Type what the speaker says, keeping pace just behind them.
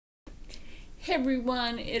Hey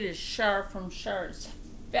everyone, it is Char from Char's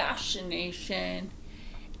Fashion Nation.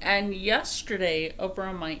 And yesterday over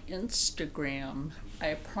on my Instagram,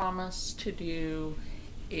 I promised to do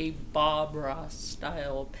a Bob Ross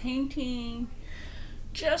style painting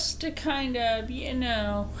just to kind of,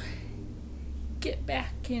 get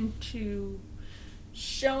back into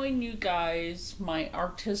showing you guys my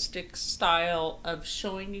artistic style of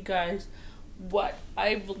showing you guys what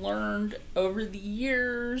I've learned over the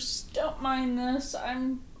years. Don't mind this.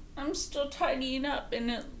 I'm still tidying up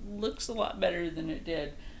and it looks a lot better than it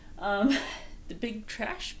did. The big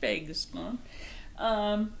trash bag is gone.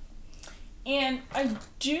 And I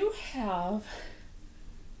do have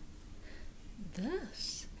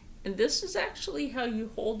this. And this is actually how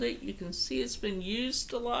you hold it. You can see it's been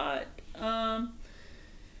used a lot.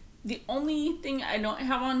 The only thing I don't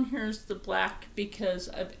have on here is the black because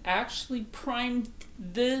I've actually primed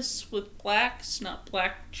this with black. It's not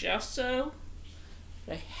black gesso.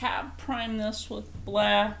 But I have primed this with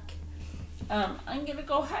black. I'm going to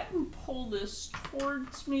go ahead and pull this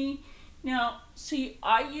towards me. Now, see,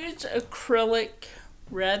 I use acrylic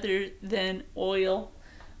rather than oil.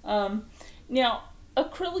 Now,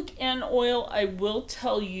 acrylic and oil, I will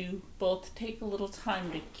tell you, both take a little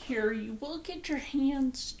time to cure. You will get your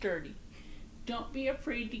hands dirty. Don't be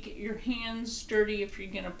afraid to get your hands dirty if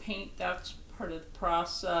you're going to paint. That's part of the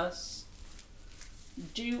process.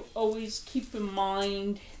 Do always keep in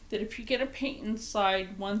mind that if you're going to paint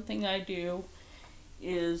inside, one thing I do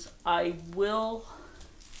is I will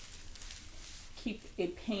keep a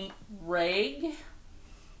paint rag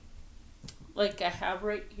like I have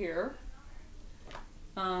right here.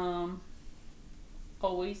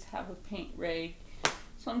 Always have a paint rag.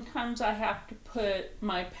 Sometimes I have to put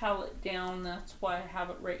my palette down. That's why I have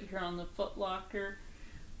it right here on the foot locker.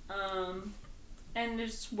 And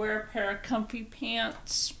just wear a pair of comfy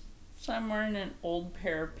pants. So I'm wearing an old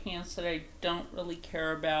pair of pants that I don't really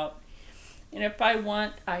care about. And if I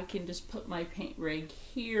want, I can just put my paint rag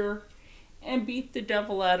here and beat the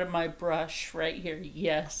devil out of my brush right here.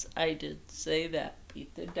 Yes, I did say that.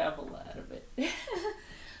 Beat the devil out of it.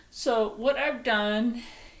 So what I've done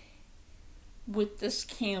with this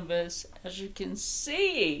canvas, as you can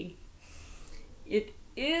see, it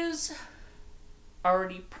is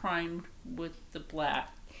already primed with the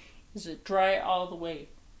black. Is it dry all the way?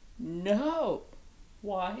 No.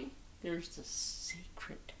 Why? There's a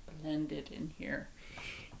secret blended in here.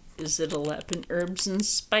 Is it 11 herbs and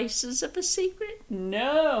spices of a secret?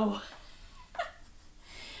 No.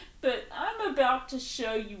 But I'm about to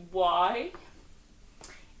show you why.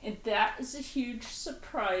 And that is a huge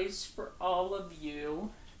surprise for all of you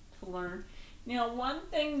to learn. Now, one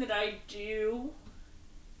thing that I do,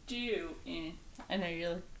 and I know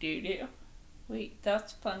you're like, do? Wait,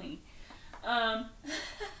 that's funny.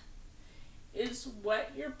 Is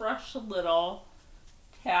wet your brush a little,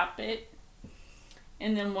 tap it,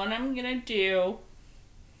 and then what I'm going to do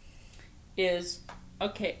is,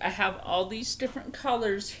 okay, I have all these different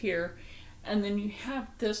colors here, and then you have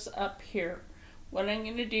this up here. What I'm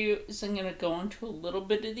going to do is I'm going to go into a little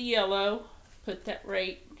bit of the yellow, put that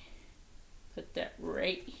right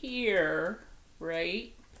here,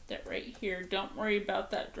 right? Put that right here. Don't worry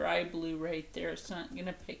about that dry blue right there. It's not going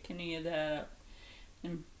to pick any of that up.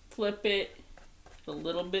 And flip it, put a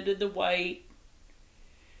little bit of the white.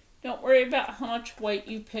 Don't worry about how much white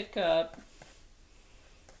you pick up.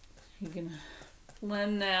 You're going to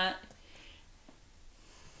blend that,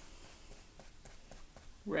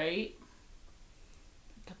 right?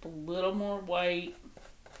 A little more white.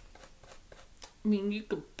 I mean, you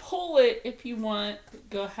could pull it if you want, but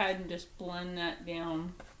go ahead and just blend that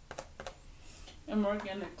down. And we're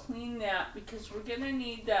going to clean that because we're going to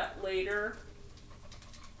need that later.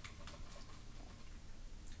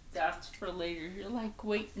 That's for later. You're like,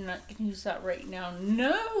 wait, you're not going to use that right now.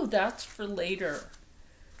 No, that's for later.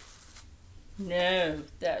 No,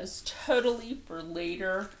 that is totally for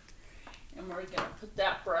later. And we're going to put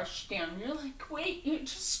that brush down. You're like, wait, you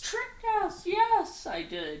just tricked us. Yes, I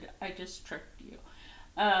did. I just tricked you.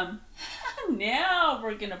 Now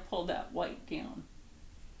we're going to pull that white down.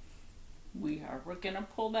 We're going to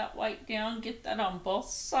pull that white down. Get that on both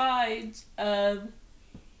sides of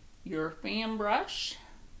your fan brush,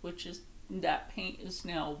 which is, that paint is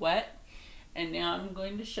now wet. And now I'm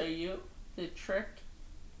going to show you the trick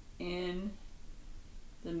in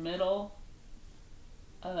the middle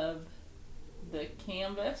of the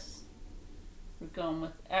canvas. We're going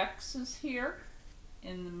with X's here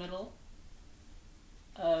in the middle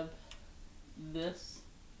of this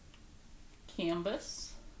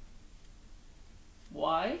canvas.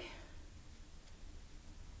 Why?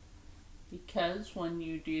 Because when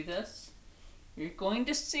you do this, You're going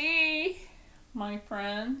to see, my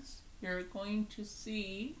friends, you're going to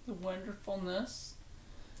see the wonderfulness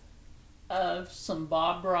of some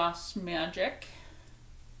Bob Ross magic.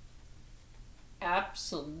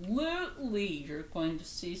 Absolutely, you're going to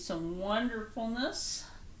see some wonderfulness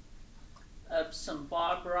of some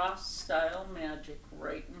Bob Ross style magic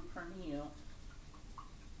right in front of you.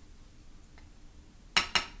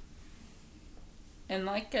 And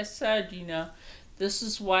like I said, you know, this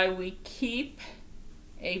is why we keep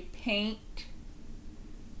a paint.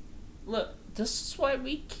 Look, this is why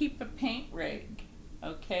we keep a paint rig,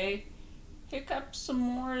 okay? Pick up some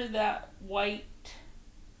more of that white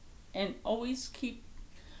and always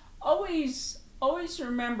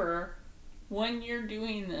remember when you're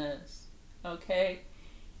doing this, okay?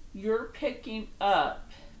 You're picking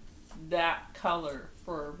up that color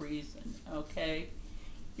for a reason, okay?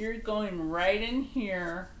 You're going right in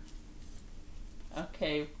here,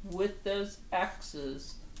 okay, with those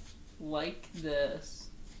X's like this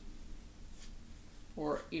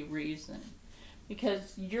for a reason.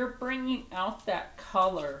 Because you're bringing out that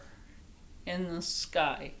color in the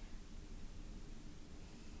sky.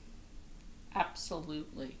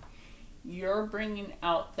 Absolutely. You're bringing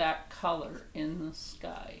out that color in the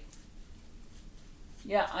sky.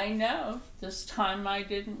 Yeah, I know. This time I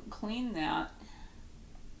didn't clean that.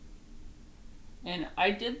 And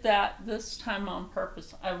I did that this time on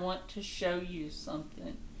purpose. I want to show you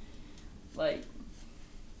something. Like,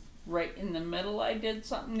 right in the middle I did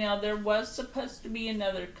something. Now there was supposed to be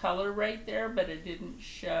another color right there, but it didn't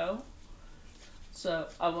show. So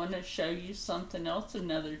I want to show you something else,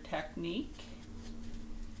 another technique.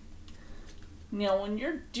 Now when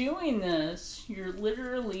you're doing this, you're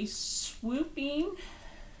literally swooping.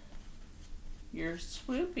 You're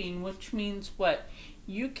swooping, which means what?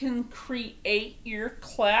 You can create your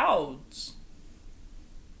clouds.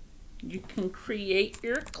 You can create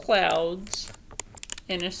your clouds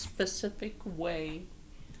in a specific way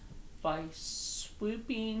by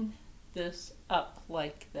swooping this up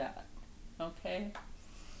like that, okay?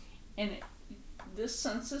 And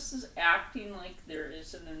since this is acting like there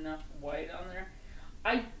isn't enough white on there,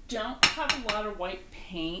 I don't have a lot of white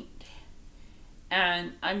paint,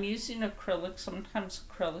 and I'm using acrylic. Sometimes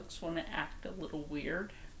acrylics want to act a little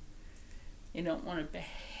weird. They don't want to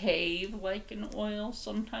behave like an oil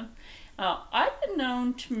sometimes. I've been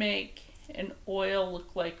known to make an oil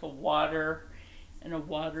look like a water, and a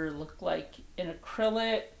water look like an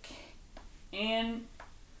acrylic, and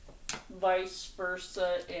vice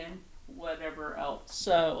versa, and whatever else.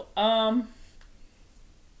 So,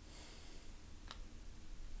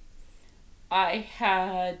 I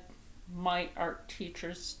had my art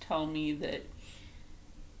teachers tell me that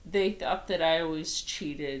they thought that I always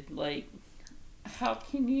cheated. Like, how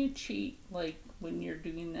can you cheat, like, when you're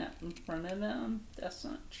doing that in front of them? That's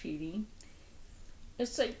not cheating.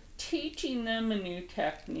 It's like teaching them a new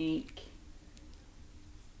technique.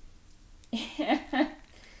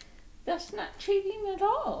 That's not cheating at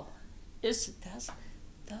all. That's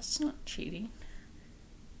not cheating.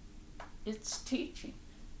 It's teaching.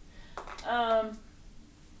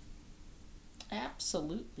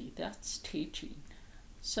 Absolutely, that's teaching.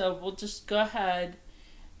 So we'll just go ahead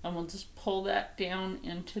and we'll just pull that down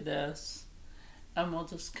into this, and we'll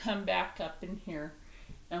just come back up in here,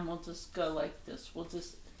 and we'll just go like this. We'll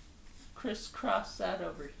just crisscross that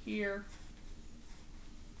over here.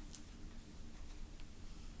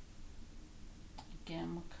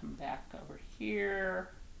 Again, we'll come back over here,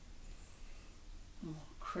 and we'll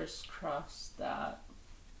crisscross that.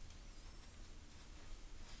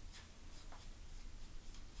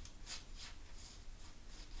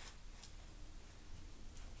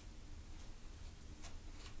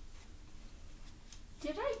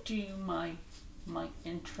 Did I do my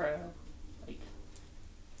intro? Like,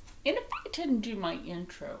 and if I didn't do my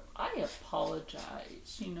intro, I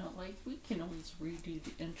apologize. You know, like, we can always redo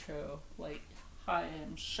the intro. Like, hi,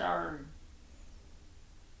 I'm Char.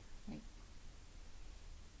 Like,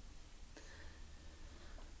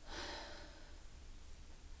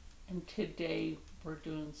 and today we're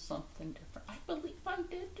doing something different. I believe I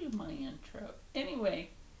did do my intro. Anyway.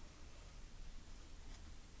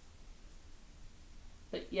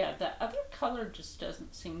 But yeah, the other color just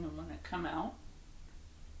doesn't seem to want to come out.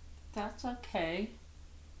 That's okay.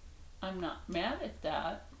 I'm not mad at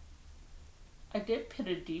that. I did put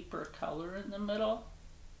a deeper color in the middle,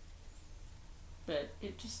 but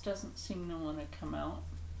it just doesn't seem to want to come out.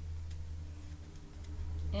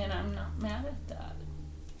 And I'm not mad at that.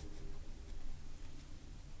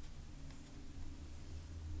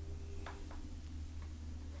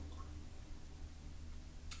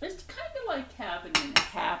 It's kind of like having a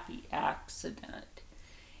happy accident.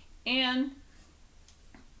 And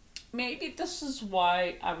maybe this is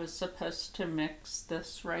why I was supposed to mix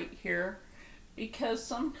this right here, because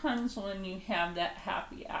sometimes when you have that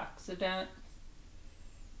happy accident,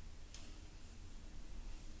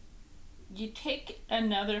 you take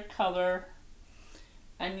another color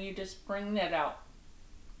and you just bring that out.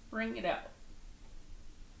 Bring it out.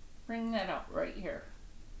 Bring that out right here.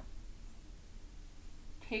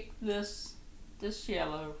 Take this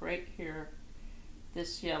yellow right here,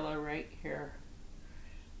 this yellow right here,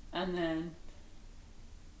 and then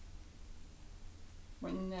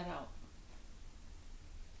bring that out.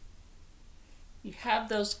 You have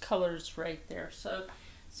those colors right there. So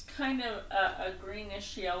it's kind of a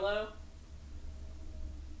greenish yellow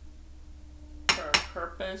for a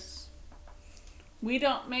purpose. We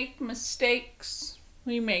don't make mistakes,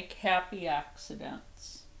 we make happy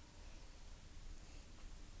accidents.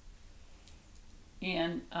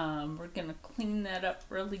 And we're going to clean that up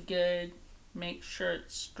really good, make sure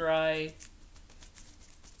it's dry.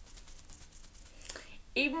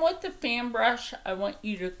 Even with the fan brush, I want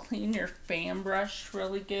you to clean your fan brush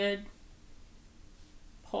really good.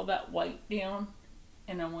 Pull that white down,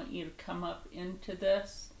 and I want you to come up into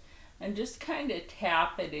this and just kind of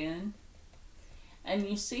tap it in. And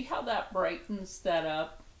you see how that brightens that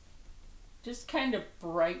up? Just kind of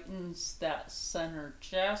brightens that center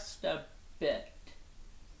just a bit.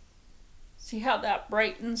 See how that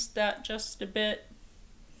brightens that just a bit?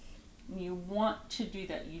 And you want to do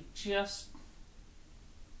that. You just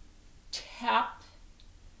tap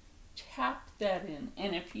that in.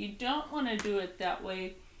 And if you don't want to do it that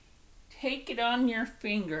way, take it on your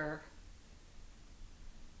finger,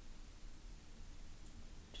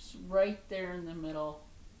 just right there in the middle,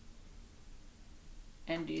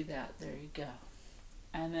 and do that. There you go.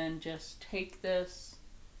 And then just take this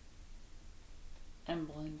and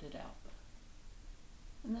blend it out.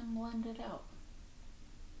 And then blend it out.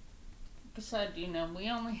 Like I said, you know, we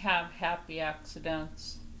only have happy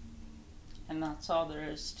accidents, and that's all there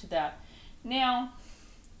is to that. Now,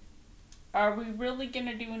 are we really going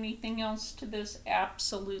to do anything else to this?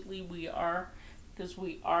 Absolutely we are, because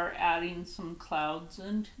we are adding some clouds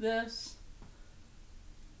into this.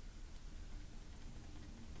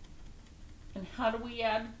 And how do we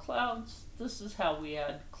add clouds? This is how we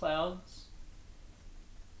add clouds.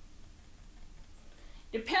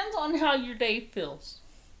 Depends on how your day feels.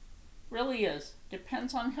 Really is.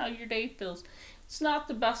 Depends on how your day feels. It's not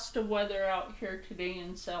the best of weather out here today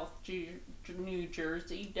in South New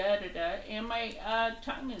Jersey. And my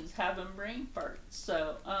tongue is having brain farts.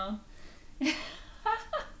 So,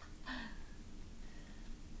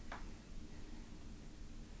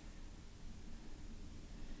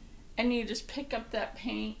 and you just pick up that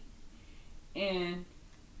paint and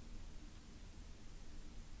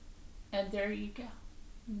there you go.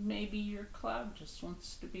 Maybe your cloud just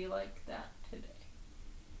wants to be like that today.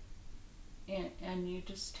 And you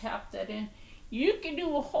just tap that in. You can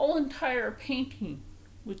do a whole entire painting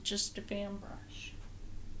with just a fan brush.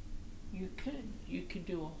 You could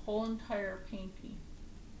do a whole entire painting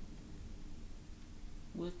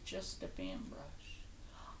with just a fan brush.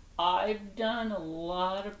 I've done a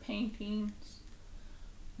lot of paintings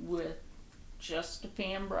with just a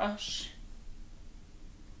fan brush.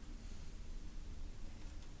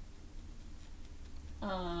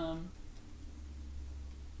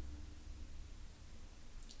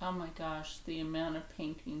 Oh my gosh, the amount of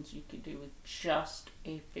paintings you could do with just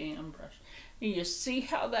a fan brush. And you see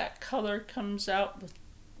how that color comes out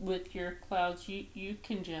with your clouds? You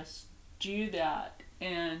can just do that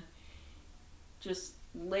and just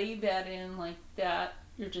lay that in like that.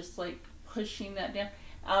 You're just like pushing that down.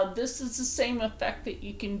 This is the same effect that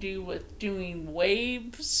you can do with doing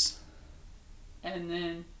waves. And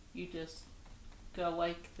then you just go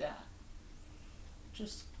like that.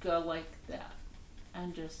 Just go like that.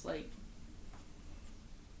 And just like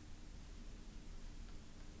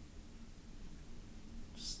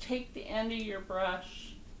just take the end of your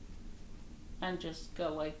brush and just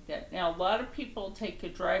go like that. Now a lot of people take a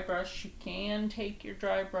dry brush. You can take your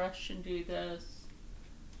dry brush and do this,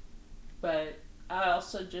 but I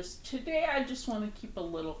also just today I just want to keep a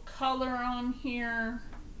little color on here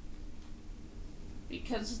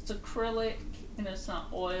because it's acrylic and it's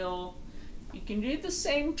not oil. You can do the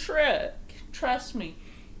same trick, trust me.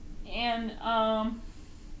 And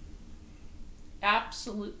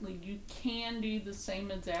absolutely, you can do the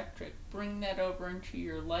same exact trick. Bring that over into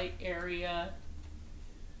your light area.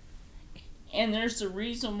 And there's a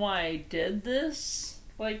reason why I did this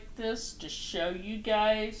like this, to show you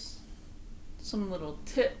guys some little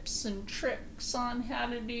tips and tricks on how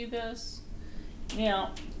to do this.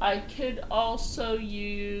 Now, I could also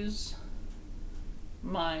use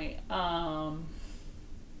my,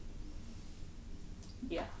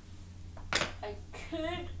 yeah, I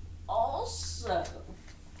could also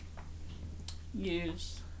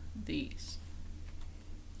use these.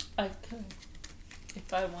 I could,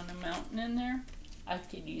 if I want a mountain in there, I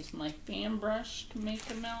could use my fan brush to make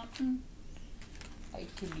a mountain. I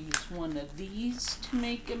could use one of these to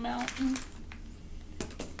make a mountain.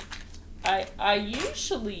 I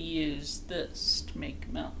usually use this to make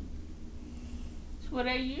a mountain. So what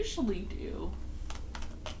I usually do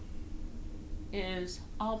is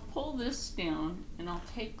I'll pull this down and I'll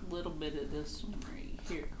take a little bit of this one right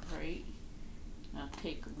here, right? I'll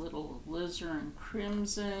take a little alizarin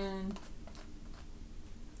crimson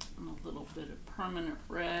and a little bit of permanent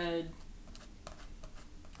red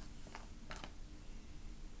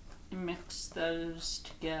and mix those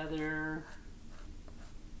together.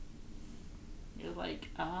 You're like,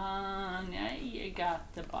 ah, now you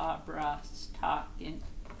got the Bob Ross talking.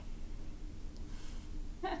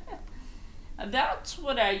 That's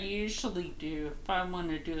what I usually do if I want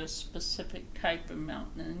to do a specific type of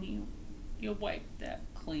mountain. And you wipe that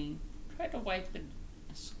clean. Try to wipe it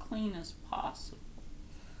as clean as possible.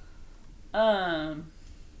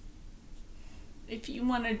 If you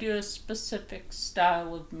want to do a specific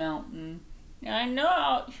style of mountain. Now I know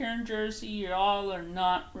out here in Jersey you all are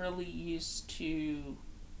not really used to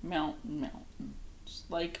mountains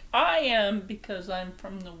like I am because I'm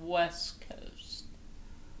from the West Coast.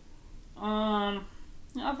 Now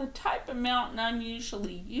the type of mountain I'm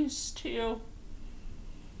usually used to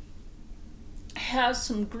has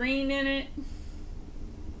some green in it.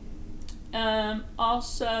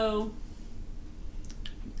 Also,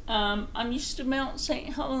 I'm used to Mount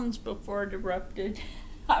St. Helens before it erupted.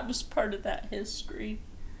 I was part of that history.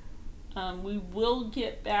 We will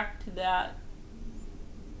get back to that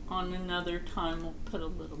on another time. We'll put a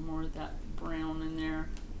little more of that brown in there.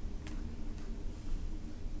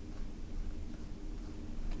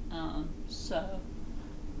 So,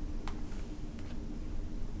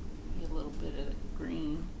 get a little bit of the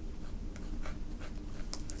green.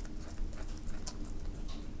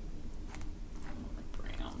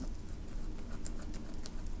 Brown.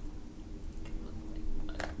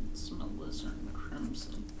 Some alizarin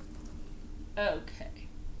crimson. Okay.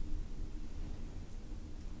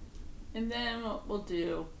 And then what we'll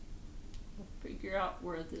do, we'll figure out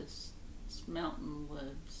where this mountain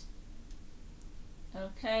lives.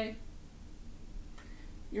 Okay?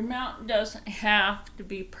 Your mountain doesn't have to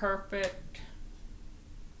be perfect,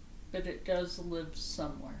 but it does live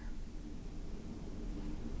somewhere.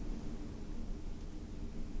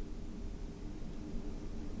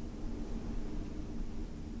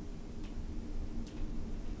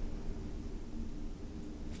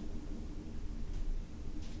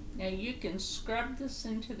 Now you can scrub this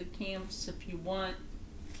into the canvas if you want,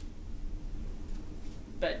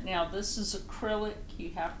 but now this is acrylic.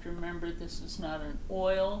 You have to remember this is not an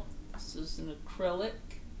oil, this is an acrylic.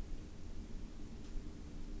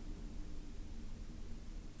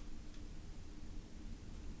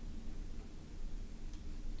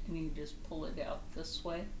 And you just pull it out this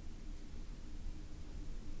way.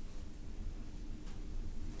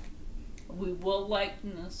 We will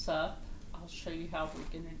lighten this up. I'll show you how we're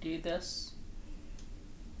going to do this.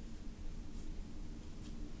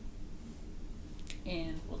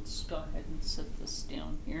 And we'll just go ahead and set this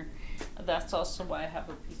down here. That's also why I have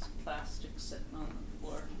a piece of plastic sitting on the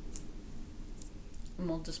floor. And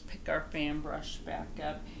we'll just pick our fan brush back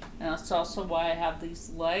up. And that's also why I have these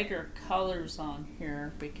lighter colors on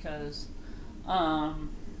here because,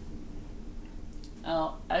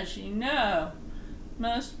 as you know,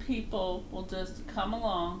 most people will just come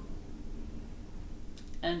along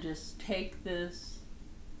and just take this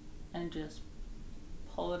and just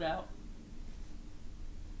pull it out.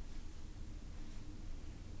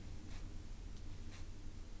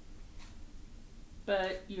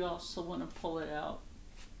 But you also want to pull it out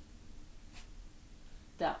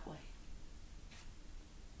that way.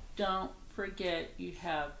 Don't forget you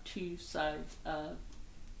have two sides of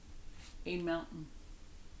a mountain.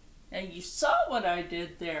 And you saw what I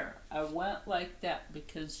did there. I went like that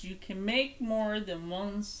because you can make more than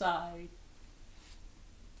one side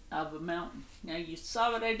of a mountain. Now you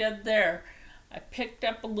saw what I did there. I picked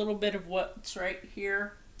up a little bit of what's right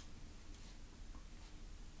here.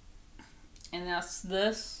 And that's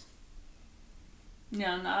this.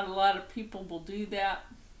 Now not a lot of people will do that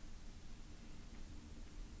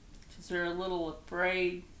because they're a little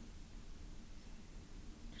afraid.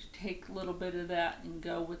 Take a little bit of that and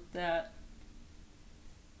go with that.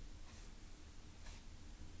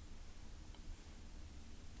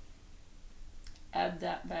 add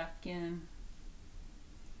that back in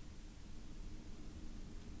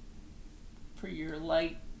for your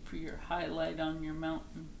light, for your highlight on your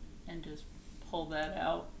mountain, and just pull that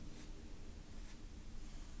out.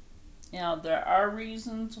 Now, there are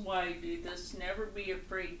reasons why I do this. Never be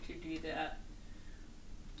afraid to do that.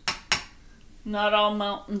 Not all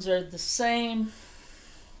mountains are the same.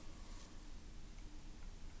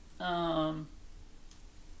 And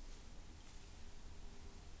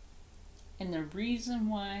the reason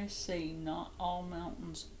why I say not all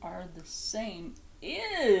mountains are the same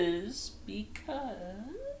is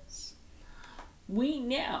because we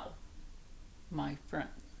now, my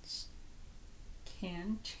friends,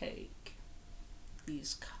 can take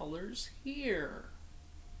these colors here.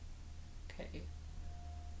 Okay,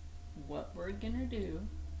 what we're gonna do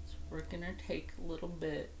is we're gonna take a little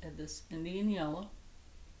bit of this Indian yellow,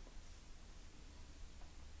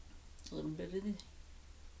 a little bit of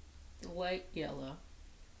the light yellow.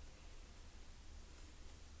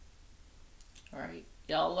 Alright,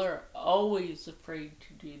 y'all are always afraid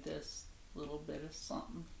to do this little bit of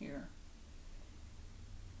something here.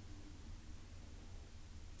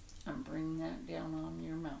 And bring that down on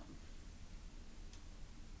your mountain.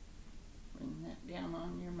 Bring that down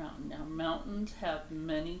on your mountain. Now, mountains have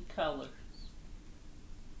many colors.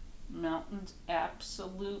 Mountains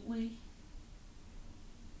absolutely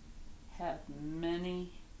have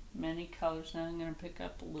many colors. Now I'm going to pick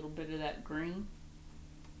up a little bit of that green.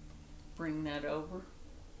 Bring that over.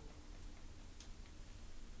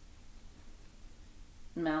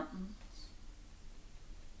 Mountains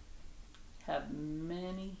have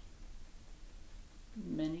many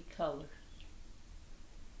colors.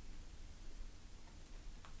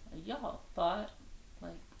 Y'all thought,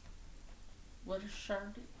 like, what does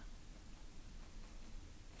Char do?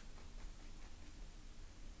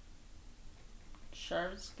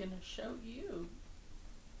 Char's gonna show you.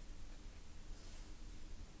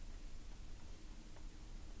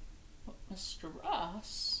 What Mr.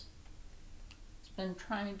 Ross has been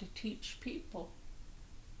trying to teach people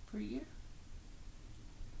for years.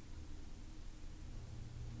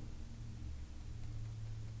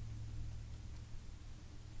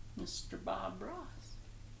 Mr. Bob Ross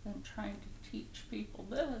has been trying to teach people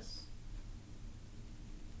this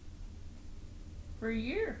for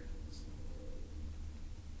years.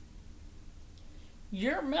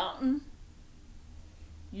 Your mountain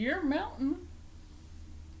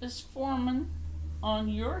is forming on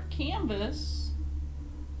your canvas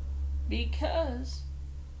because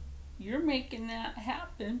you're making that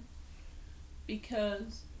happen,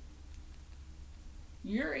 because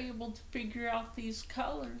you're able to figure out these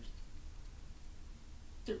colors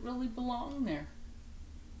that really belong there.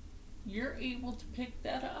 You're able to pick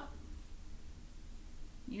that up.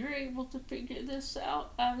 You're able to figure this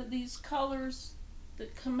out of these colors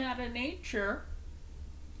that come out of nature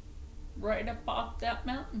right up off that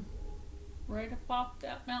mountain. Right up off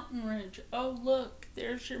that mountain ridge. Oh, look,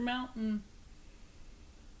 there's your mountain.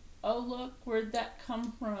 Oh, look, where'd that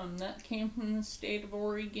come from? That came from the state of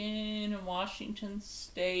Oregon and Washington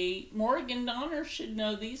State. Morgan Donner should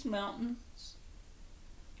know these mountains.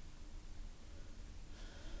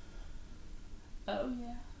 Oh,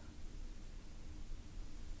 yeah.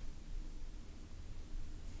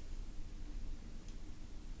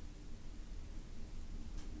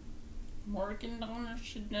 Morgan Donner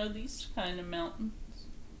should know these kind of mountains.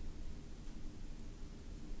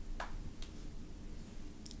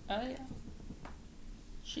 Oh yeah.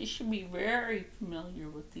 She should be very familiar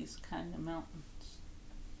with these kind of mountains.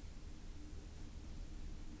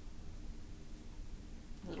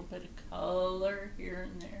 A little bit of color here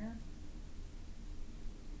and there.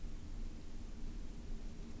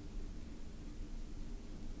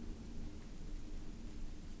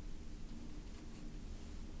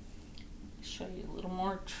 Show you a little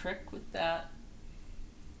more trick with that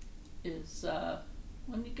is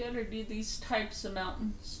when you go to do these types of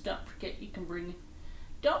mountains, don't forget you can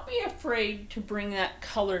don't be afraid to bring that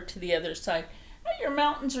color to the other side. Now, your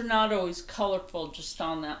mountains are not always colorful just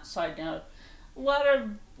on that side. Now, a lot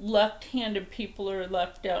of left-handed people are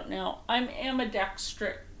left out. Now, I'm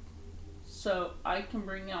ambidextrous, so I can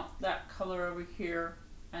bring out that color over here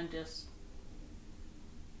and just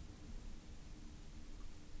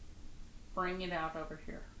bring it out over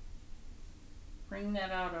here. Bring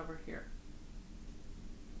that out over here.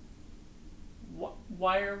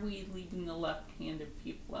 Why are we leaving the left-handed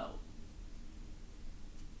people out?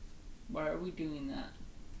 Why are we doing that?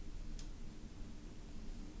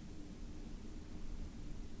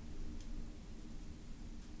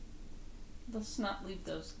 Let's not leave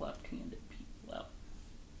those left-handed people out.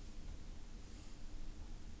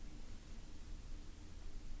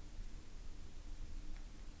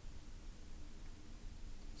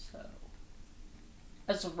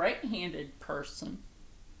 as a right-handed person,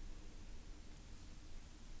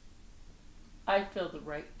 I feel the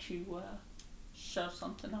right to show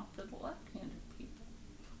something off for the left-handed people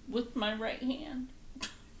with my right hand.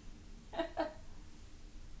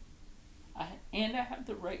 And I have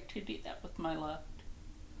the right to do that with my left.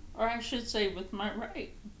 Or I should say with my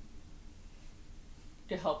right.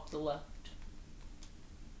 To help the left-handed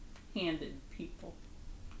people.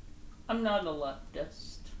 I'm not a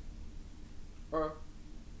leftist. Or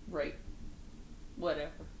right.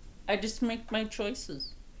 Whatever. I just make my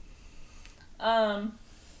choices. To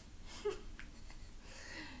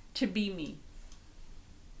be me.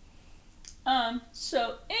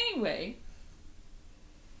 So anyway,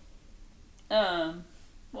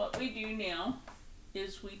 what we do now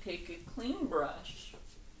is we take a clean brush,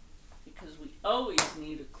 because we always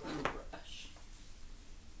need a clean brush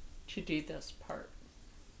to do this part.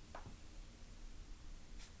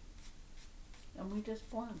 And we just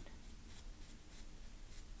blend.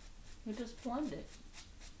 We just blend it.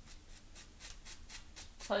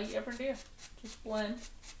 That's all you ever do. Just blend.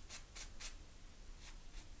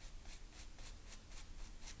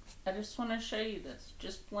 I just want to show you this.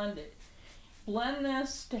 Just blend it. Blend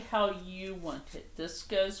this to how you want it. This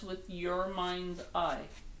goes with your mind's eye.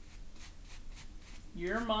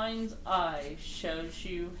 Your mind's eye shows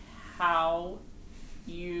you how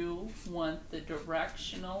you want the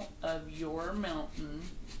directional of your mountain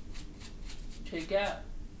to go.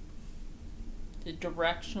 The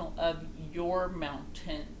directional of your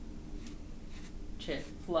mountain to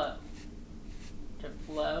flow. To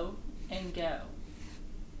flow and go.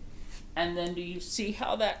 And then do you see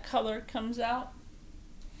how that color comes out?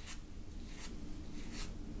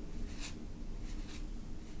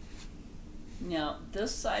 Now,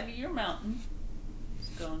 this side of your mountain is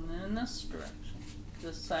going in this direction.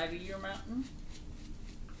 This side of your mountain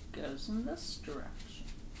goes in this direction.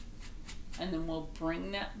 And then we'll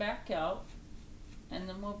bring that back out. And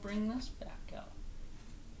then we'll bring this back out.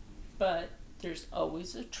 But there's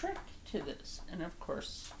always a trick to this. And of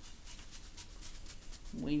course,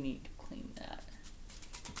 we need to clean that.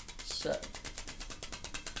 So,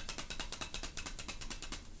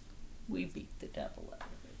 we beat the devil out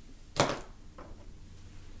of it.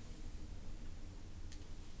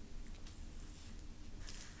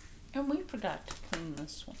 And we forgot to clean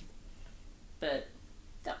this one. But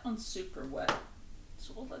that one's super wet.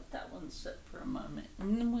 So we'll let that one sit for a moment.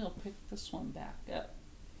 And then we'll pick this one back up.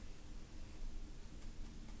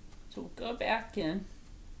 So we'll go back in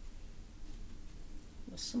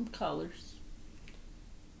with some colors.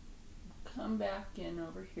 Come back in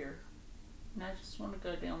over here. And I just want to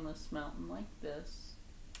go down this mountain like this.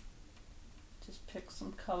 Just pick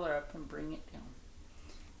some color up and bring it down.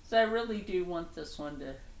 So I really do want this one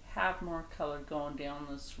to have more color going down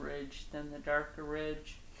this ridge than the darker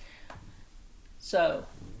ridge. So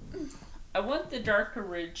I want the darker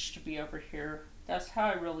ridge to be over here. That's how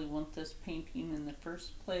I really want this painting in the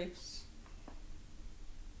first place.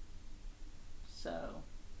 So,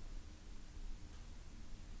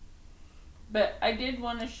 but I did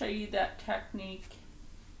want to show you that technique.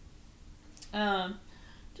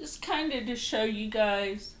 Just kind of to show you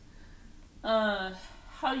guys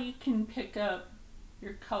how you can pick up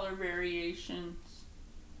your color variations.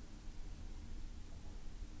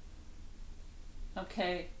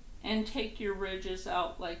 Okay, and take your ridges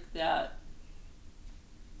out like that.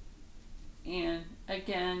 And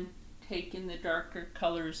again, taking the darker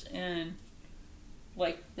colors in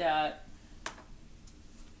like that.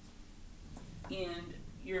 And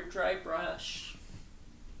your dry brush,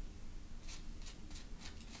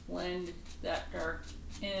 blend that dark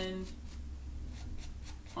in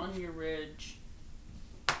on your ridge.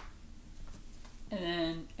 And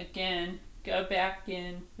then again, go back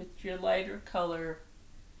in with your lighter color.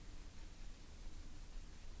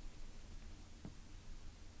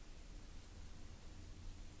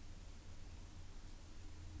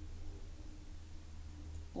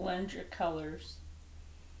 Blend your colors.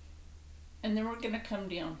 And then we're going to come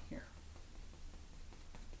down here.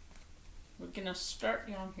 We're going to start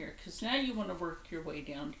down here because now you want to work your way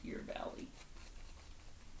down to your valley.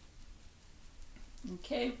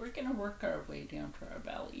 Okay, we're going to work our way down to our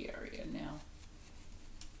valley area now.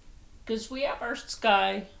 Because we have our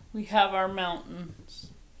sky, we have our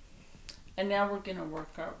mountains, and now we're going to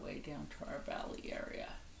work our way down to our valley area.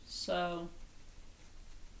 So,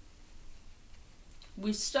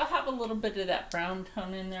 we still have a little bit of that brown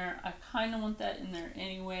tone in there. I kind of want that in there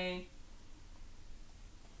anyway.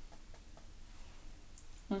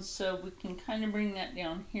 And so we can kind of bring that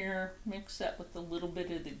down here, mix that with a little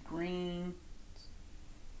bit of the green.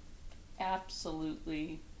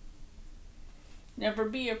 Absolutely. Never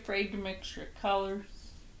be afraid to mix your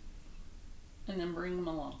colors and then bring them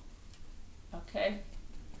along. Okay?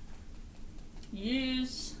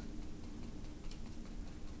 Use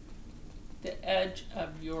the edge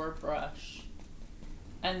of your brush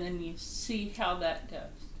and then you see how that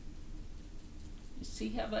goes. You see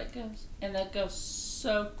how that goes? And that goes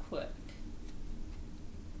so quick.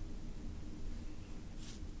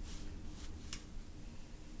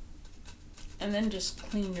 And then just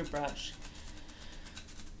clean your brush.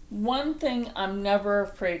 One thing I'm never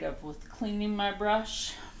afraid of with cleaning my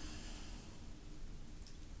brush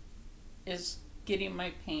is getting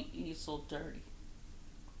my paint easel dirty.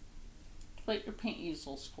 That's what your paint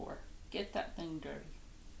easel's for. Get that thing dirty.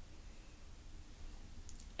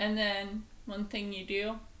 And then one thing you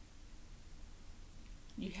do,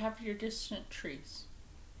 you have your distant trees.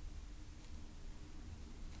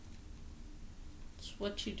 It's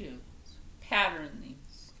what you do. Pattern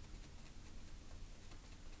these.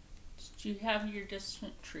 So you have your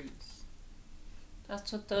distant trees.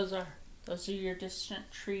 That's what those are. Those are your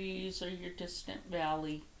distant trees or your distant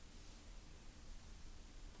valley.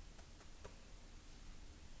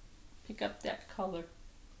 Pick up that color.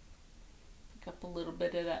 Pick up a little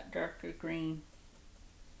bit of that darker green.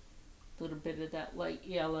 A little bit of that light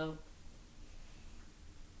yellow.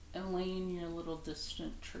 And lay in your little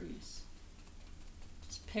distant trees.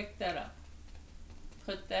 Just pick that up.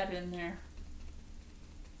 Put that in there.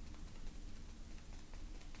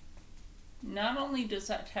 Not only does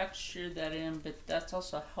that texture that in, but that's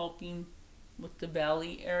also helping with the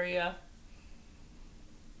valley area.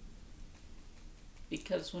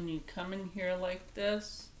 Because when you come in here like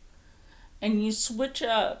this, and you switch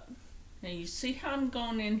up, now you see how I'm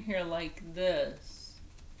going in here like this,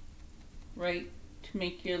 right? To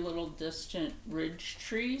make your little distant ridge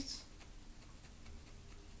trees.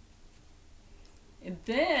 And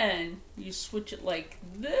then you switch it like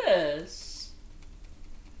this.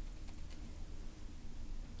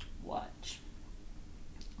 Watch.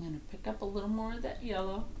 I'm going to pick up a little more of that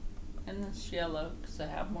yellow and this yellow because I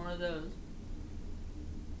have more of those.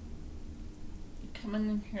 You come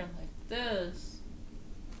in here like this.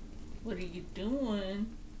 What are you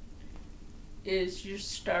doing is you're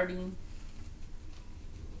starting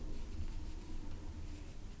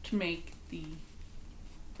to make the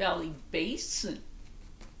valley basin.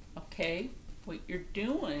 Okay, what you're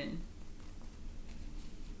doing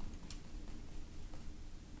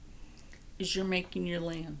is you're making your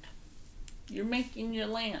land. You're making your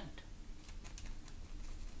land.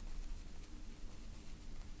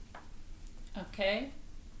 Okay?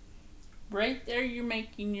 Right there, you're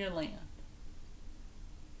making your land.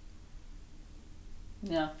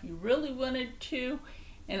 Now, if you really wanted to,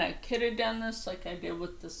 and I could have done this like I did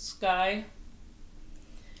with the sky.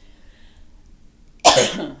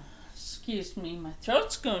 Excuse me, my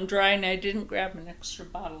throat's going dry and I didn't grab an extra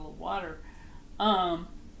bottle of water.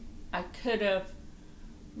 I could have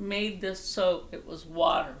made this so it was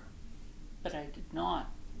water, but I did not.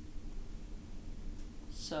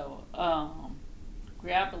 So,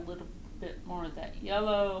 grab a little bit more of that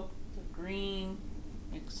yellow, the green,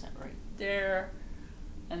 mix that right there,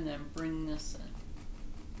 and then bring this in.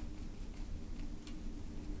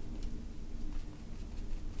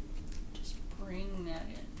 Just bring that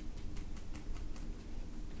in.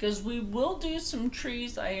 Because we will do some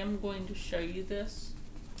trees. I am going to show you this.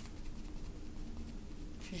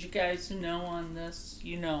 As you guys know on this,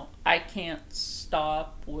 you know, I can't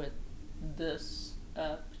stop with this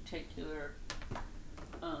particular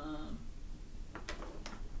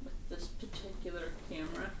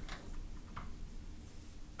camera.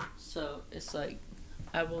 So it's like,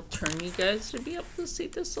 I will turn you guys to be able to see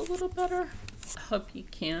this a little better. I hope you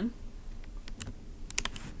can.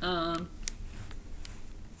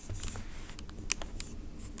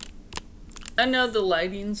 I know the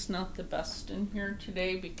lighting's not the best in here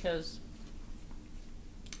today because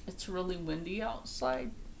it's really windy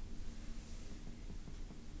outside.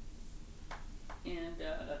 And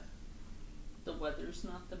the weather's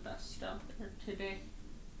not the best out there today.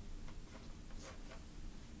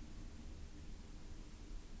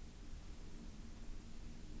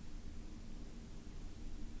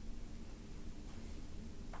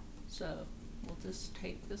 So we'll just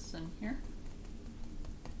take this in here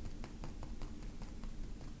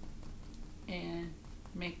and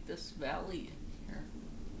make this valley in here.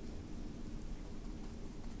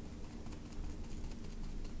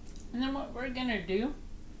 And then what we're gonna do,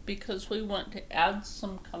 because we want to add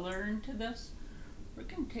some color into this, we're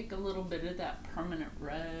gonna take a little bit of that permanent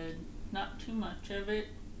red, not too much of it,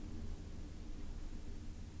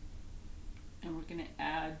 and we're gonna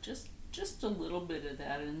add just a little bit of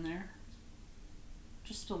that in there.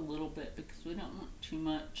 just a little bit because we don't want too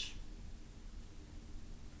much.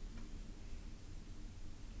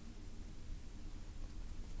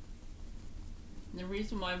 And the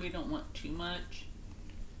reason why we don't want too much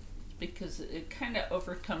is because it kind of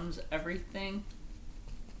overcomes everything.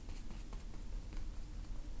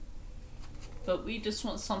 But we just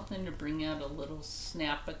want something to bring out a little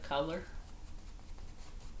snap of color.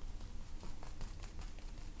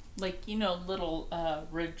 Like, you know, little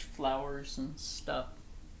ridge flowers and stuff.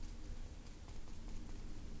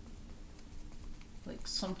 Like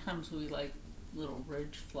sometimes we like little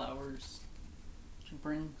ridge flowers to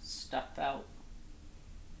bring stuff out.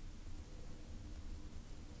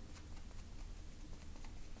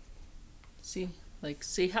 See, like,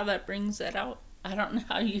 see how that brings that out? I don't know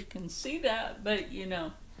how you can see that, but you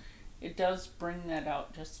know, it does bring that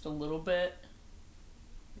out just a little bit.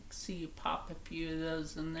 Like, see, you pop a few of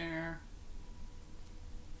those in there.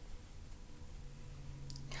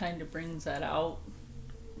 Kind of brings that out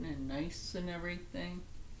and nice and everything.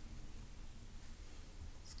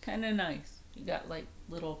 It's kind of nice. You got like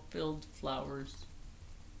little filled flowers.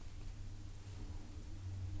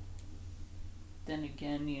 Then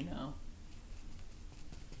again, you know,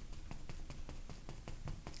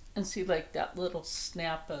 and see, like that little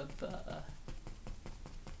snap of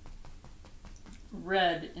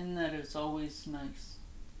red in that is always nice.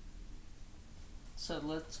 So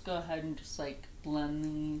let's go ahead and just like blend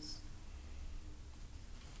these.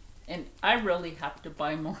 And I really have to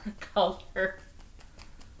buy more color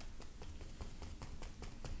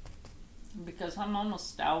because I'm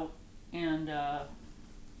almost out, and I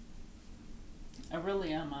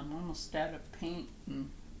really am. I'm almost out of paint.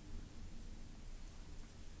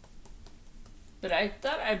 But I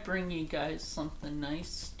thought I'd bring you guys something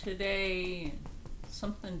nice today,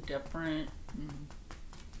 something different,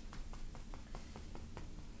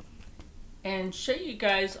 and show you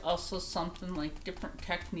guys also something like different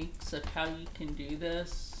techniques of how you can do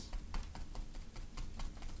this.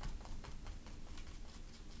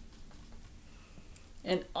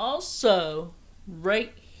 And also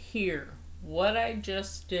right here, what I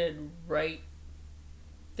just did right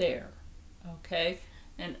there, okay?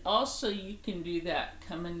 And also you can do that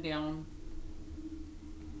coming down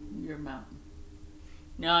your mountain.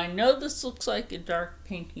 Now I know this looks like a dark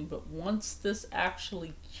painting, but once this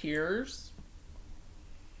actually cures,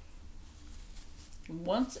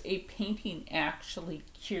 once a painting actually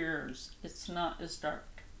cures, it's not as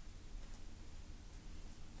dark.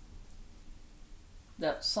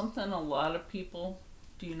 That's something a lot of people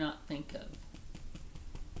do not think of.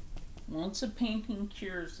 Once a painting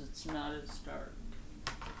cures, it's not as dark.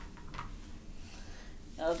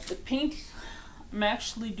 Now the paint I'm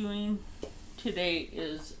actually doing today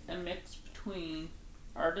is a mix between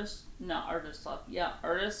Artist Loft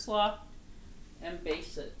and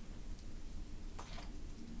Basic.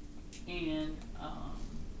 And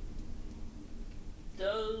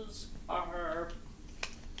those are,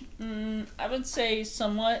 I would say,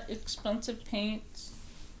 somewhat expensive paints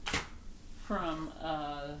from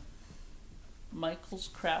Michael's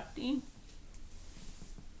Crafting.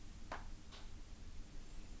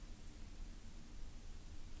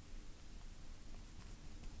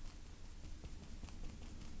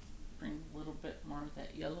 Bring a little bit more of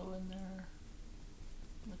that yellow in there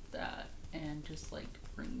with that, and just like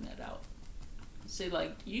bring that out. See,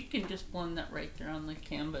 like, you can just blend that right there on the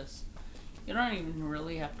canvas. You don't even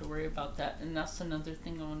really have to worry about that. And that's another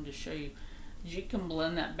thing I wanted to show you, is you can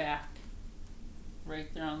blend that back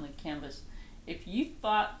right there on the canvas. If you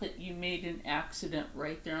thought that you made an accident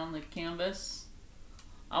right there on the canvas,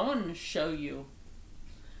 I wanted to show you.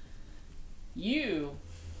 You,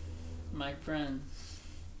 my friend,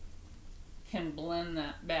 can blend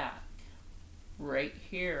that back right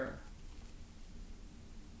here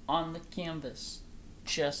on the canvas,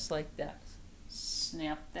 just like that.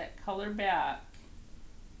 Snap that color back,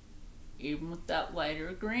 even with that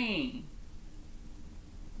lighter green,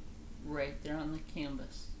 right there on the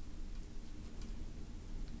canvas.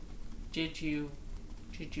 Did you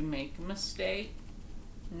make a mistake?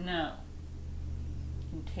 No. You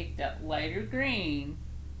can take that lighter green,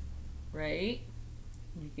 right?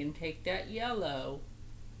 You can take that yellow,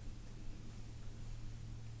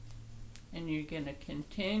 and you're going to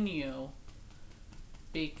continue,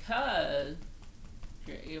 because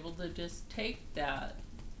you're able to just take that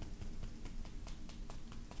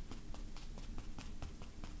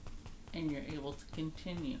and you're able to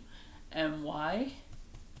continue. And why?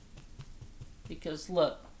 Because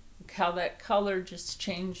look how that color just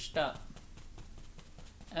changed up.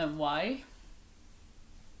 And why?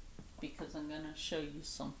 Because I'm going to show you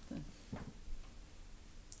something.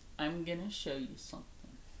 I'm going to show you something.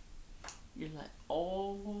 You're like,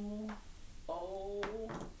 oh, oh.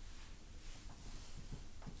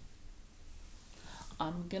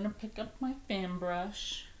 I'm gonna pick up my fan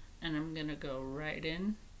brush and I'm gonna go right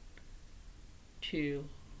in to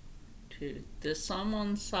this on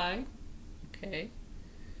one side, okay?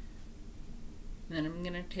 Then I'm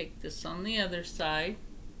gonna take this on the other side,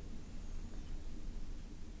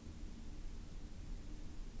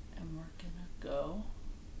 and we're gonna go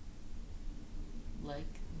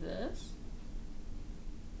like this.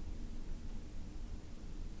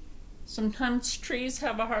 Sometimes trees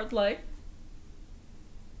have a hard light.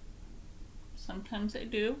 Sometimes they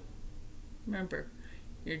do. Remember,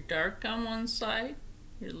 you're dark on one side,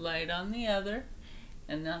 you're light on the other,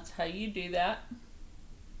 and that's how you do that.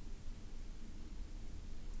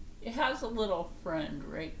 It has a little friend,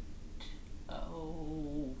 right?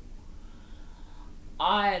 Oh,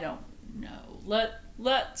 I don't know.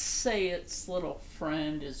 Let's say its little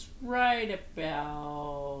friend is right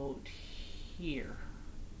about here.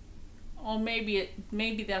 Oh, maybe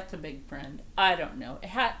that's a big friend. I don't know. It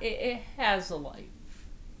has a life,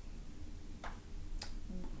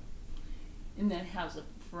 and then has a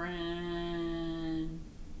friend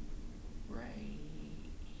right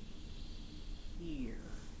here.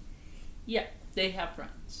 Yeah, they have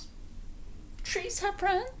friends. Trees have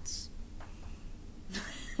friends.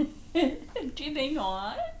 Do they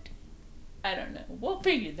not? I don't know. We'll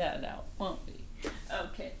figure that out, won't we?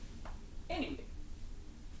 Okay. Anyway.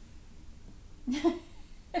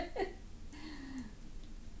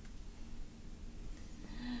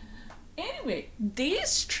 Anyway,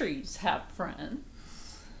 these trees have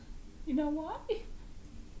friends. You know why?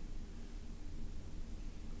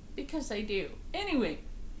 Because they do. Anyway,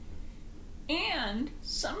 and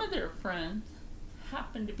some of their friends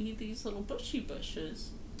happen to be these little bushy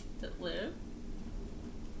bushes that live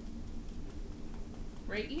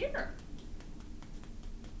right here.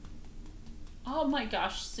 Oh my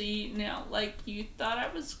gosh, see, now, like, you thought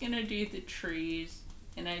I was gonna do the trees,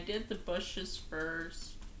 and I did the bushes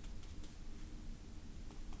first.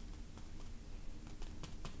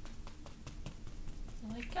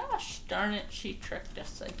 Like, gosh darn it, she tricked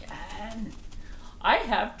us again. I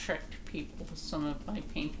have tricked people with some of my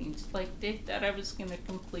paintings. Like, they thought I was gonna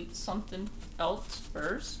complete something else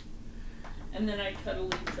first, and then I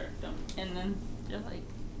totally tricked them. And then they're like,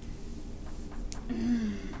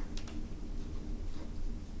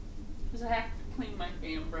 because I have to clean my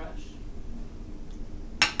fan brush.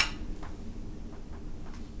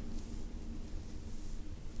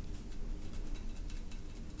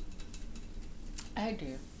 I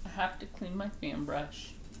do. I have to clean my fan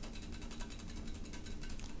brush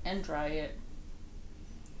and dry it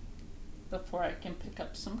before I can pick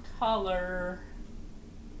up some color.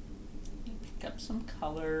 Pick up some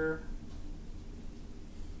color.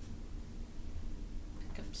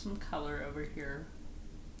 Pick up some color over here.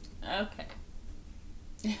 Okay.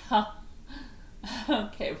 Yeah.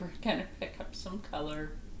 Okay, we're gonna pick up some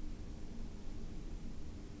color.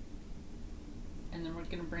 And then we're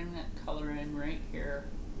gonna bring that color in right here.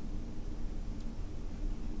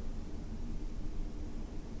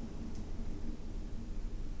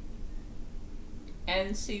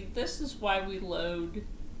 And see, this is why we load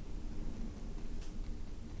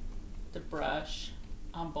the brush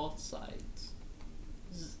on both sides.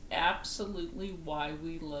 This is absolutely why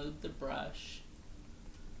we load the brush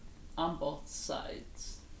on both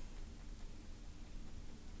sides.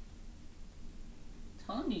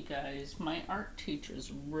 Telling you guys, my art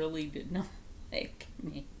teachers really did not like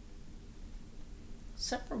me.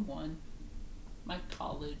 Except for one, my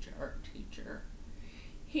college art teacher.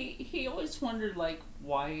 He always wondered, like,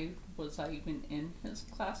 why was I even in his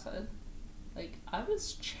class? I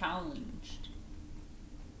was challenged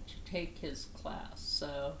to take his class,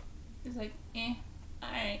 so he's like,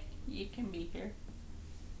 alright, you can be here.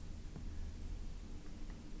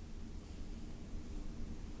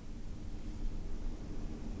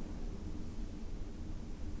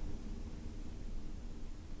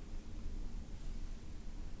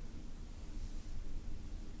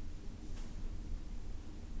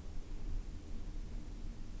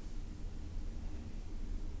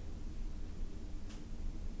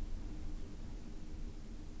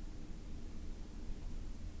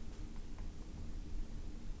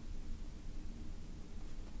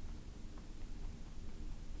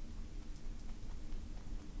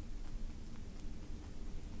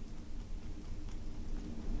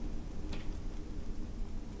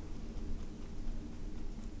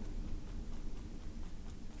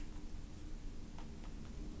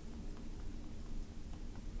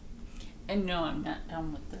 And no, I'm not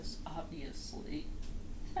done with this, obviously.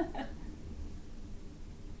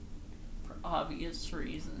 obvious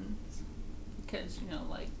reasons. Because, you know,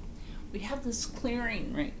 like, we have this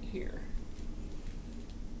clearing right here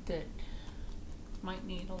that might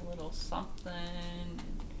need a little something, and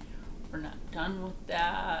we're not done with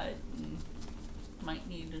that, and might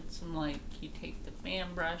need some, like, you take the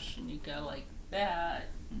fan brush and you go like that,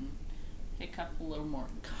 and pick up a little more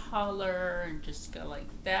color and just go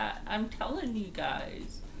like that. I'm telling you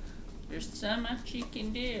guys, there's so much you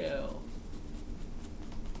can do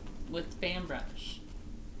with fan brush.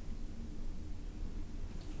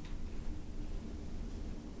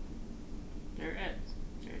 There is.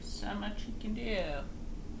 There's so much you can do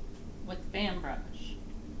with fan brush.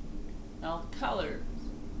 All the colors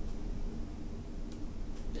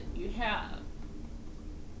that you have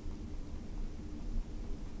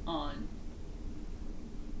on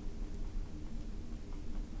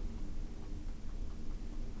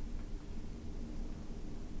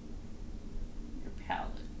your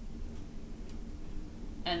palette.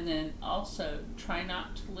 And then also try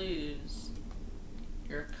not to lose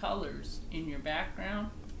your colors in your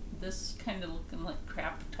background. This is kind of looking like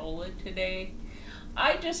Crapitola today.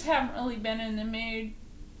 I just haven't really been in the mood,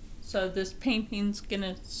 so this painting's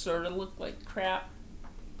gonna sort of look like crap,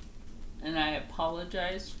 and I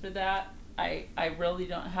apologize for that. I really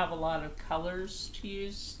don't have a lot of colors to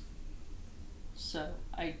use, so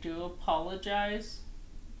I do apologize.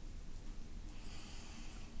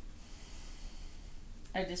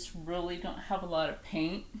 I just really don't have a lot of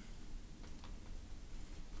paint.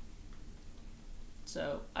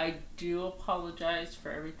 So I do apologize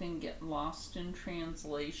for everything getting lost in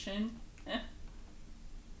translation.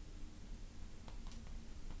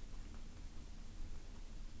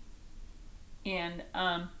 And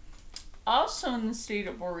also in the state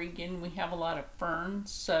of Oregon, we have a lot of ferns.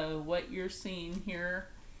 So what you're seeing here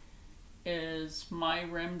is my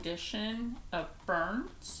rendition of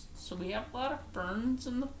ferns. So we have a lot of ferns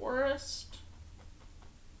in the forest.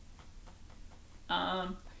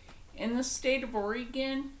 In the state of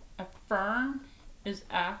Oregon, a fern is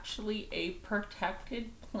actually a protected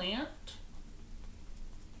plant.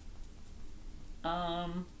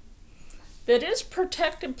 That is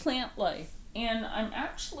protected plant life. And I'm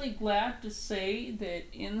actually glad to say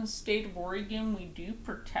that in the state of Oregon, we do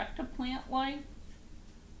protect a plant life.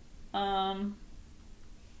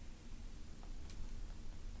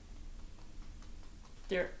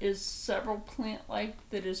 There is several plant life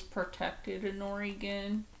that is protected in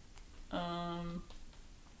Oregon.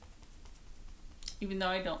 Even though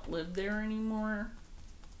I don't live there anymore,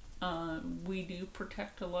 we do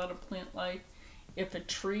protect a lot of plant life. If a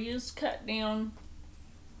tree is cut down,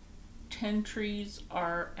 10 trees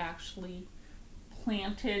are actually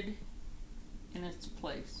planted in its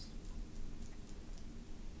place.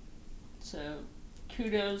 So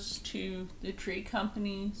kudos to the tree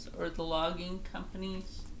companies or the logging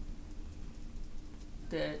companies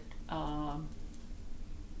that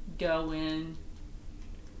go in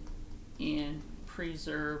and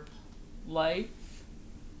preserve life.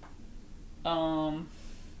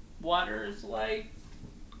 Water is life.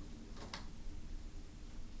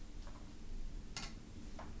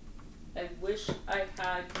 I wish I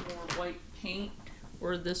had more white paint,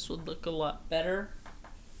 or this would look a lot better.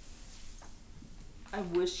 I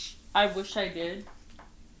wish I did.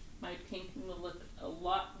 My painting would look a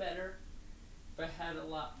lot better if I had a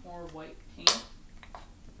lot more white paint.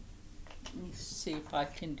 Let me see if I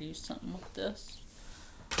can do something with this.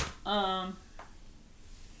 I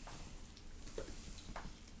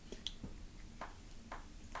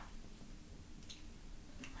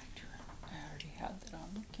already had that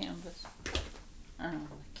on the canvas. I don't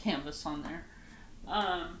know, the canvas on there.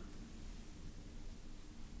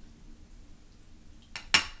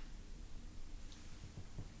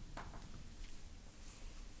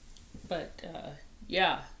 But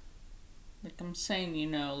yeah, like I'm saying, you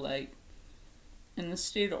know, like in the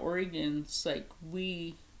state of Oregon, it's like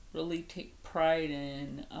we really take pride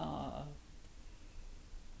in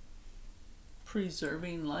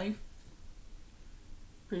preserving life,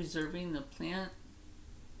 preserving the plant,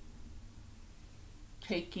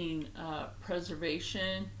 taking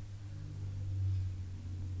preservation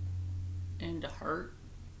into heart.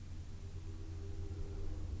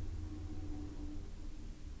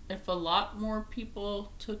 If a lot more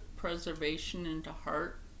people took preservation into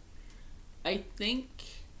heart, I think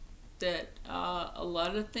that a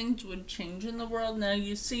lot of things would change in the world. Now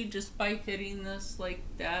you see, just by hitting this like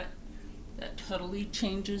that, that totally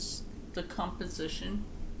changes the composition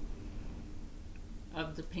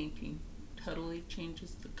of the painting. Totally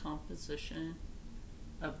changes the composition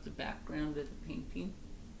of the background of the painting.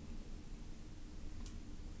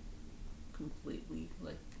 Completely,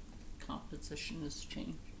 like, composition has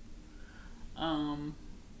changed.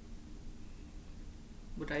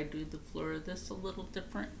 Would I do the floor of this a little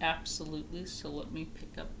different? Absolutely. So let me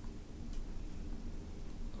pick up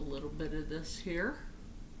a little bit of this here.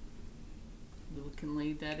 We can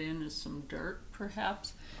lay that in as some dirt,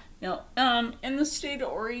 perhaps. Now, in the state of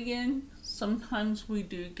Oregon, sometimes we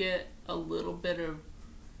do get a little bit of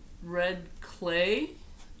red clay.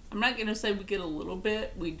 I'm not going to say we get a little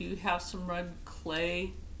bit. We do have some red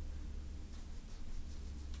clay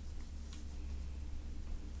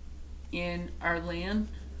in our land.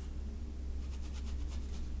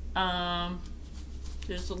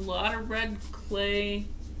 There's a lot of red clay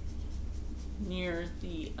near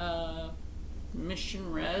the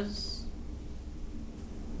Mission Res,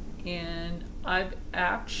 and I've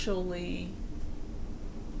actually,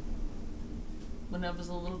 when I was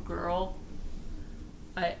a little girl,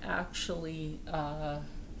 I actually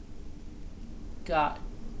got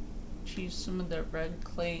to use some of that red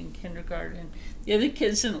clay in kindergarten. The other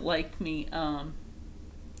kids didn't like me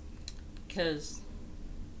because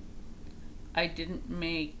I didn't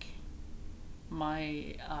make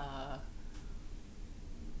my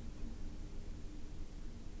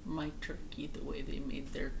my turkey the way they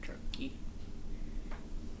made their turkey.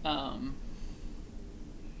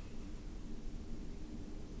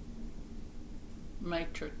 My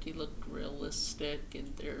turkey looked realistic,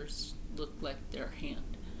 and theirs looked like their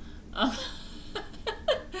hand.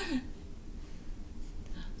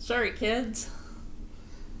 Sorry, kids.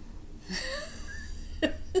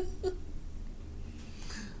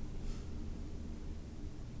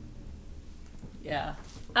 Yeah.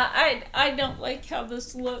 I don't like how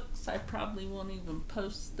this looks. I probably won't even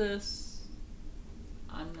post this.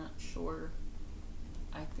 I'm not sure.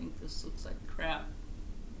 I think this looks like crap.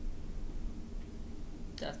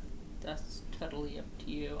 That's totally up to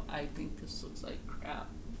you. I think this looks like crap.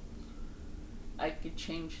 I could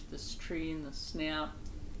change this tree and the snap.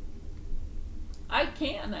 I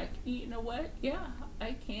can. You know what? Yeah,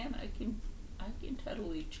 I can. I can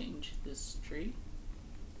totally change this tree.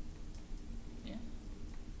 Yeah.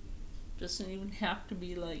 Doesn't even have to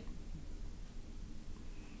be like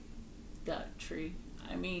that tree.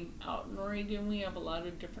 I mean, out in Oregon we have a lot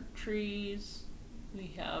of different trees.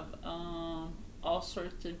 We have all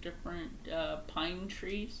sorts of different pine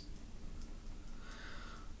trees.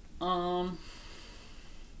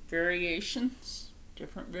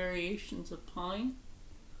 Different variations of pine.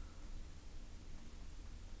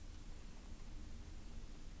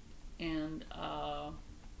 And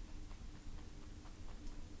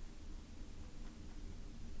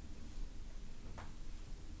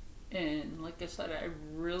like I said, I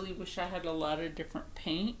really wish I had a lot of different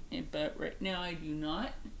paint, but right now I do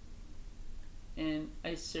not. And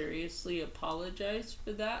I seriously apologize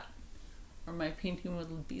for that, or my painting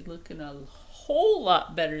would be looking a whole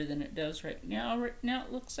lot better than it does right now. Right now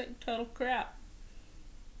it looks like total crap.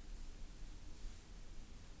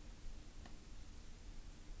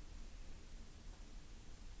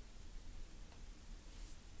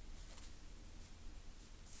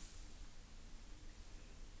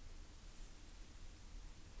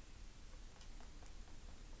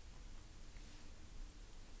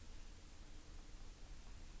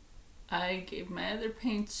 I gave my other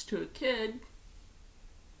paints to a kid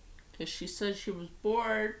because she said she was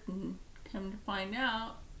bored, and come to find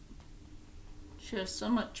out she has so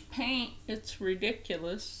much paint, it's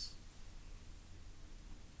ridiculous.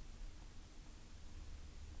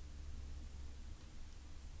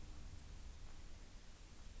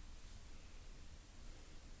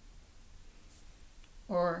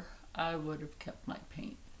 Or I would have kept my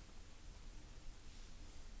paint.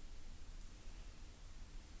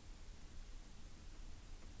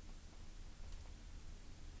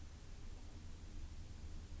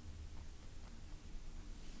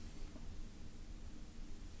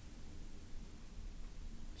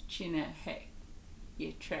 You know, hey,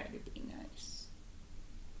 you try to be nice.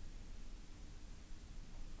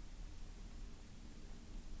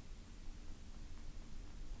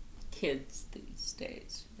 Kids these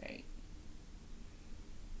days, right?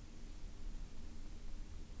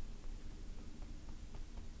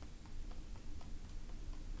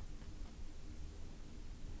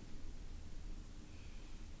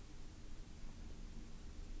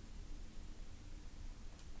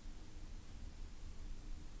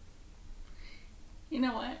 You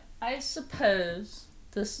know what? I suppose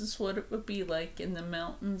this is what it would be like in the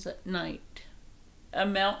mountains at night. A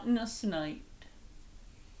mountainous night.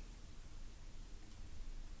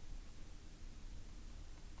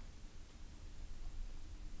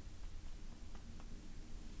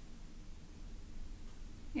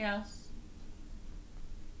 Yes.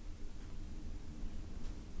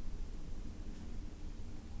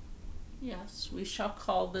 Yes, we shall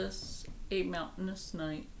call this a mountainous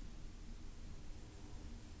night.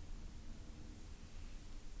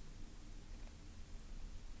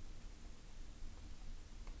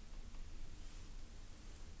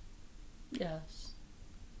 Yes.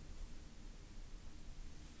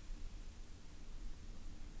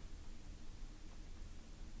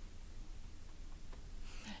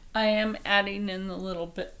 I am adding in the little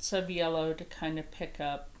bits of yellow to kind of pick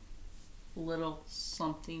up a little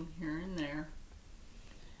something here and there.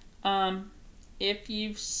 If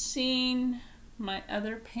you've seen my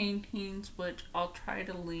other paintings, which I'll try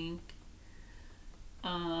to link,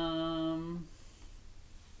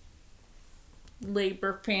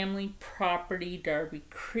 Labor Family Property, Darby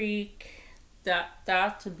Creek,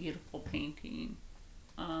 that's a beautiful painting.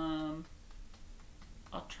 I'll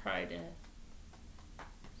try to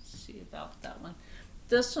see about that one.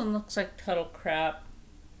 This one looks like total crap.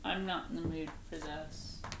 I'm not in the mood for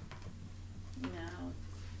this. No,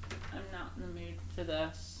 I'm not in the mood for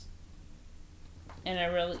this. And I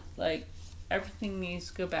really, like, everything needs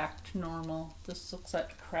to go back to normal. This looks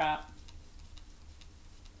like crap.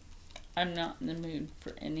 I'm not in the mood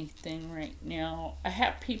for anything right now. I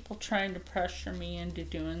have people trying to pressure me into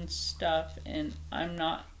doing stuff, and I'm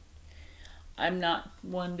not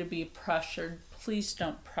one to be pressured. Please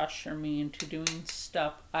don't pressure me into doing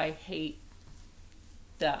stuff. I hate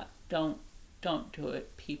that. Don't do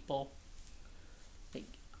it, people. Like,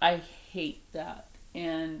 I hate that,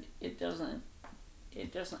 and it doesn't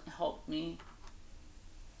help me.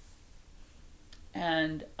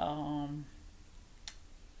 And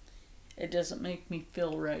it doesn't make me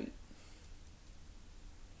feel right.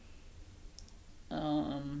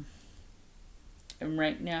 And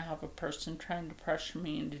right now I have a person trying to pressure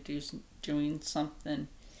me into doing something,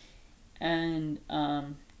 and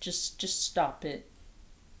just stop it.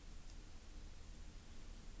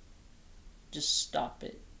 Just stop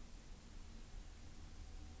it.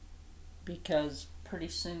 Because pretty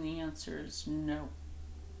soon the answer is no.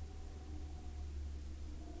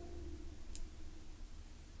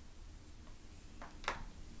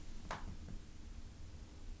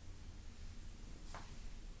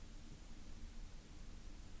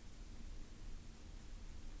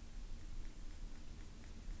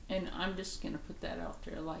 And I'm just going to put that out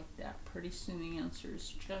there like that. Pretty soon the answer is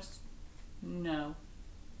just no.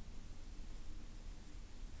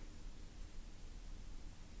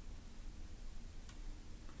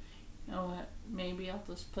 You know what? Maybe I'll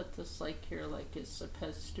just put this like here, like it's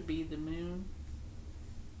supposed to be the moon.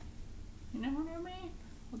 You know what I mean?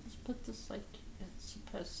 I'll just put this like it's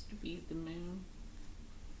supposed to be the moon.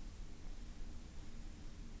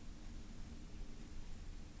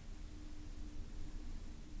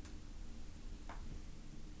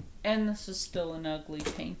 And this is still an ugly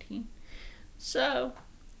painting. So,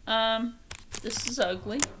 this is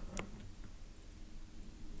ugly.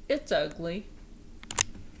 It's ugly.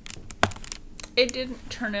 It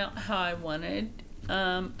didn't turn out how I wanted,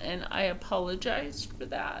 and I apologize for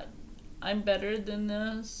that. I'm better than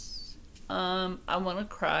this. I want to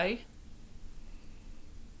cry.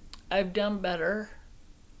 I've done better.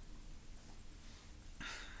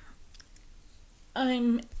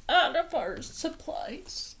 I'm out of art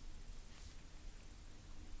supplies.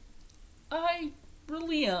 I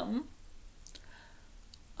really am.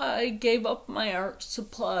 I gave up my art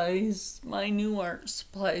supplies, my new art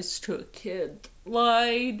supplies, to a kid.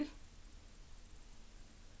 Lied.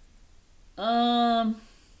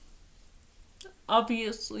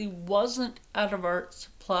 Obviously wasn't out of art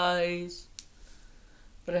supplies,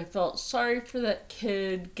 but I felt sorry for that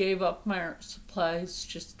kid. Gave up my art supplies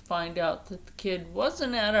just to find out that the kid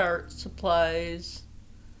wasn't at art supplies.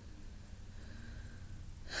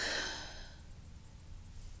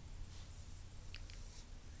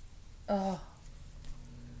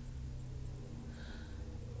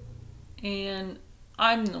 And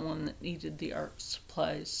I'm the one that needed the art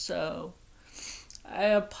supplies, so I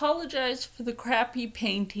apologize for the crappy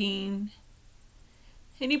painting.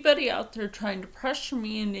 Anybody out there trying to pressure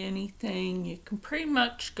me into anything, you can pretty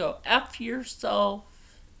much go F yourself.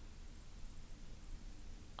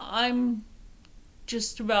 I'm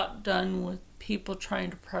just about done with people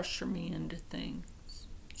trying to pressure me into things.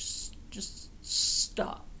 Just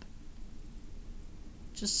stop.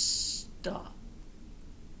 Just stop.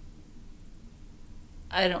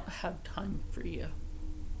 I don't have time for you.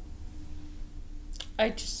 I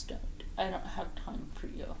just don't. I don't have time for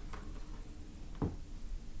you.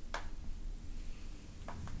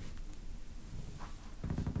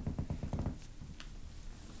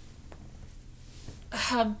 I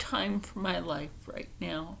have time for my life right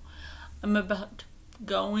now. I'm about to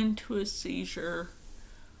go into a seizure.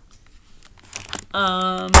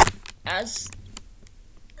 As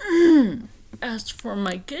as for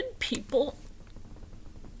my good people,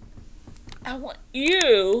 I want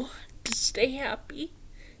you to stay happy,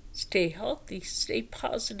 stay healthy, stay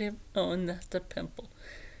positive. Oh, and that's a pimple.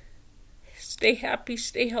 Stay happy,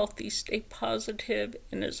 stay healthy, stay positive,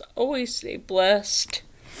 and as always, stay blessed.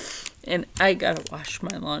 And I gotta wash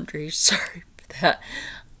my laundry. Sorry for that.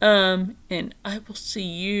 And I will see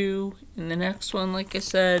you in the next one, like I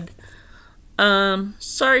said.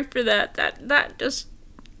 Sorry for that. That just,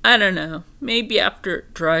 I don't know. Maybe after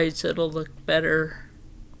it dries, it'll look better.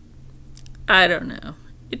 I don't know.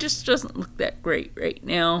 It just doesn't look that great right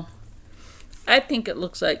now. I think it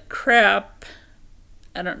looks like crap.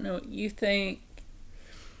 I don't know what you think.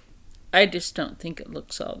 I just don't think it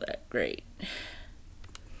looks all that great.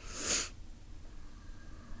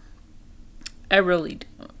 I really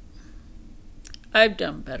don't. I've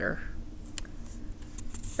done better.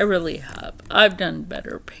 I really have. I've done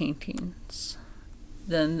better paintings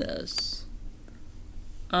than this.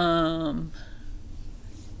 I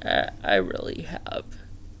really have.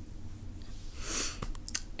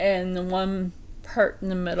 And the one part in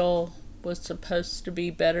the middle was supposed to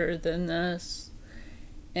be better than this,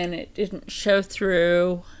 and it didn't show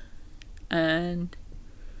through, and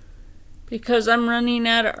because I'm running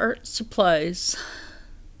out of art supplies.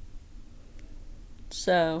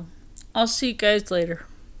 So I'll see you guys later.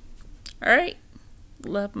 Alright,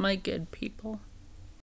 love my good people.